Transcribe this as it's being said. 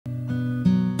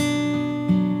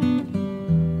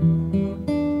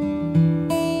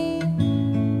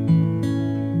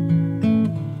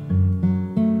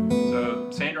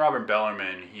from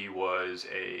Bellarmine, he was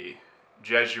a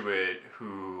Jesuit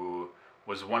who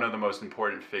was one of the most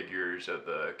important figures of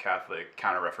the Catholic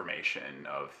Counter-Reformation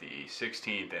of the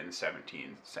 16th and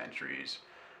 17th centuries.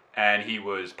 And he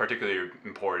was particularly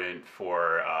important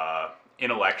for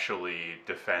intellectually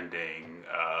defending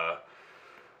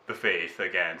the faith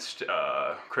against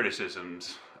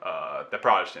criticisms that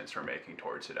Protestants were making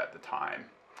towards it at the time.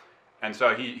 And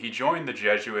so he joined the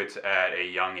Jesuits at a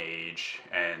young age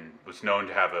and was known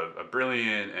to have a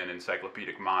brilliant and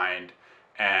encyclopedic mind.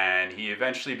 And he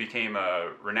eventually became a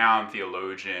renowned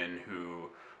theologian who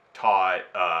taught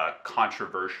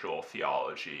controversial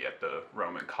theology at the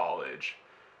Roman College.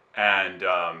 And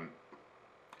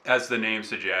as the name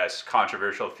suggests,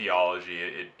 controversial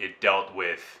theology, it dealt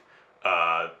with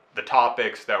the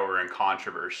topics that were in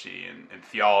controversy in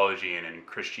theology and in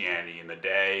Christianity in the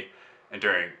day. And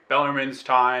during Bellarmine's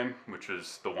time, which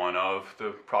was the one of the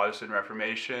Protestant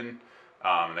Reformation,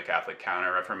 the Catholic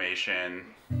Counter-Reformation,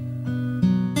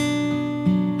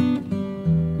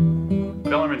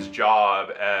 Bellarmine's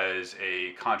job as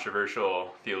a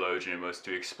controversial theologian was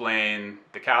to explain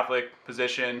the Catholic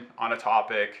position on a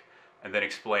topic and then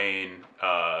explain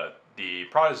the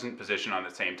Protestant position on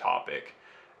the same topic,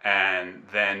 and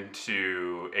then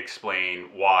to explain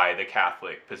why the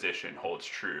Catholic position holds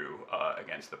true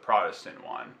against the Protestant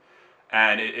one.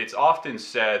 And it's often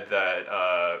said that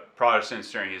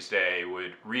Protestants during his day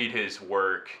would read his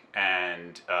work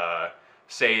and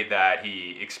say that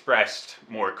he expressed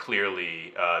more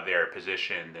clearly their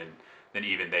position than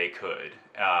even they could,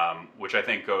 which I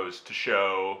think goes to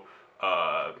show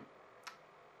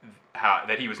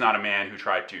that he was not a man who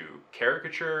tried to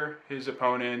caricature his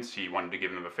opponents. He wanted to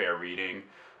give them a fair reading,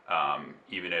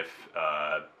 even if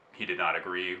he did not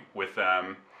agree with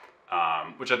them,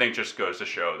 which I think just goes to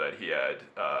show that he had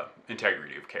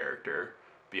integrity of character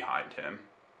behind him,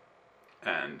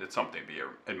 and it's something to be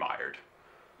admired.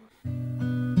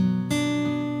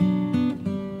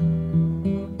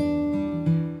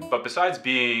 But besides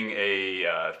being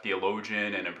a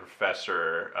theologian and a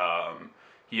professor,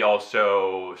 he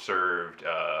also served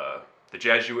the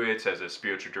Jesuits as a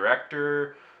spiritual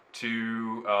director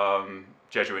to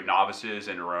Jesuit novices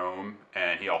in Rome,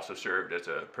 and he also served as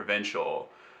a provincial.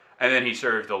 And then he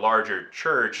served the larger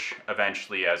church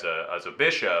eventually as a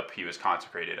bishop. He was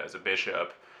consecrated as a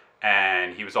bishop,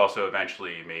 and he was also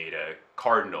eventually made a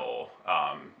cardinal,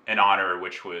 an honor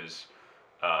which was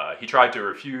he tried to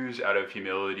refuse out of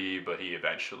humility, but he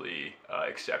eventually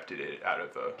accepted it out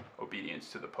of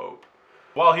obedience to the Pope.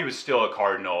 While he was still a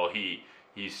cardinal, he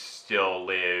still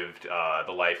lived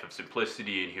the life of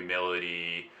simplicity and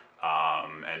humility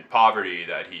and poverty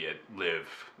that he had lived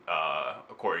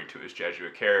according to his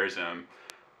Jesuit charism.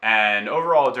 And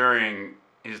overall, during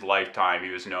his lifetime,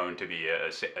 he was known to be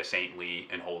a saintly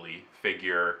and holy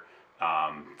figure.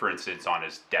 For instance, on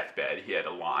his deathbed, he had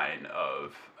a line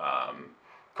of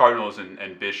cardinals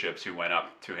and bishops who went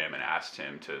up to him and asked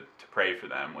him to pray for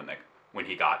them when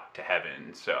he got to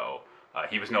heaven. So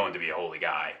he was known to be a holy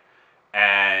guy.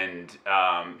 And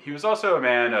he was also a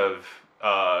man of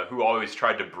who always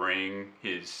tried to bring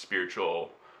his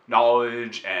spiritual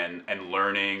knowledge and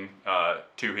learning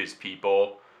to his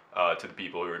people, to the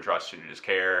people who were entrusted in his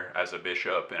care as a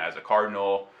bishop and as a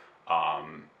cardinal.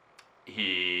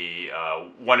 He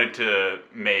wanted to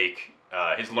make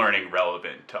his learning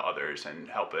relevant to others and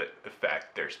help it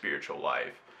affect their spiritual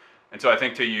life. And so I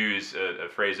think, to use a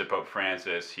phrase of Pope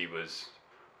Francis, he was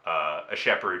a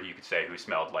shepherd, you could say, who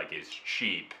smelled like his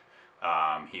sheep.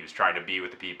 He was trying to be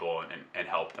with the people and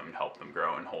help them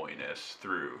grow in holiness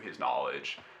through his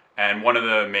knowledge. And one of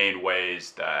the main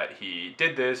ways that he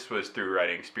did this was through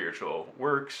writing spiritual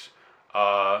works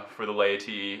for the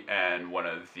laity, and one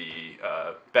of the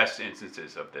best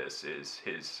instances of this is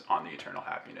his On the Eternal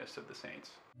Happiness of the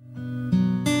Saints.